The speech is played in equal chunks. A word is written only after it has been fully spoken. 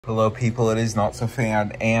Hello people, it is Not So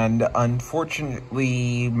Fan, and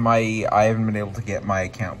unfortunately I haven't been able to get my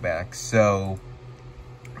account back. So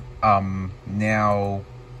now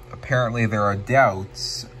apparently there are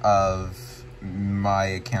doubts of my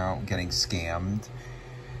account getting scammed.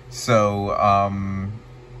 So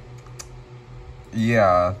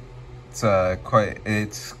yeah, it's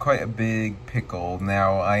quite a big pickle.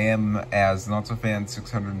 Now I am as Not So Fan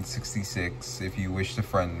 666 if you wish to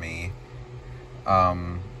friend me.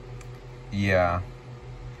 Yeah.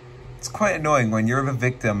 It's quite annoying when you're the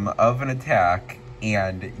victim of an attack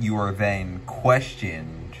and you are then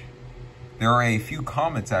questioned. There are a few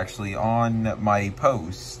comments actually on my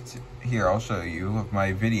post. Here, I'll show you of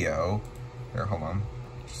my video. Here, hold on.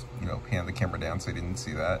 Just, pan the camera down so you didn't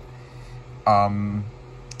see that. Hold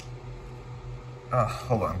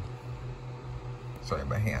on. Sorry,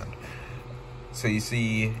 my hand. So you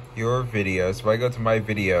see your videos. If I go to my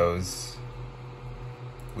videos,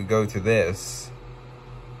 we go to this,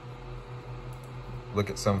 look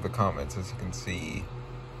at some of the comments, as you can see.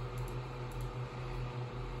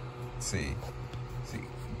 See,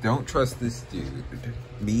 don't trust this dude.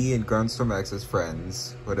 Me and Gunstorm X as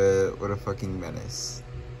friends. What a fucking menace.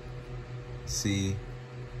 See,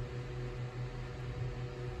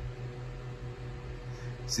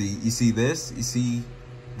 you see this? You see,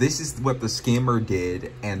 this is what the scammer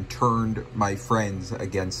did and turned my friends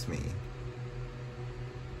against me.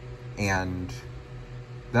 And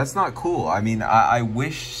that's not cool. I mean, I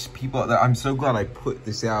wish people, I'm so glad I put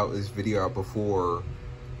this video out before,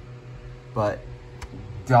 but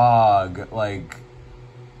dog, like,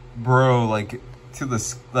 bro, like, to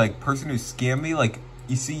the, like, person who scammed me, like,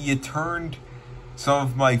 you see, you turned some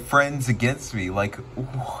of my friends against me, like,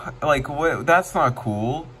 what, that's not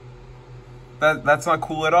cool. That's not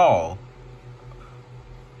cool at all.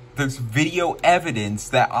 There's video evidence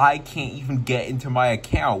that I can't even get into my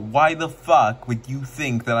account. Why the fuck would you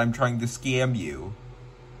think that I'm trying to scam you?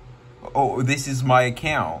 Oh, this is my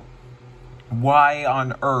account. Why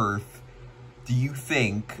on earth do you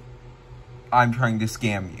think I'm trying to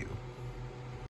scam you?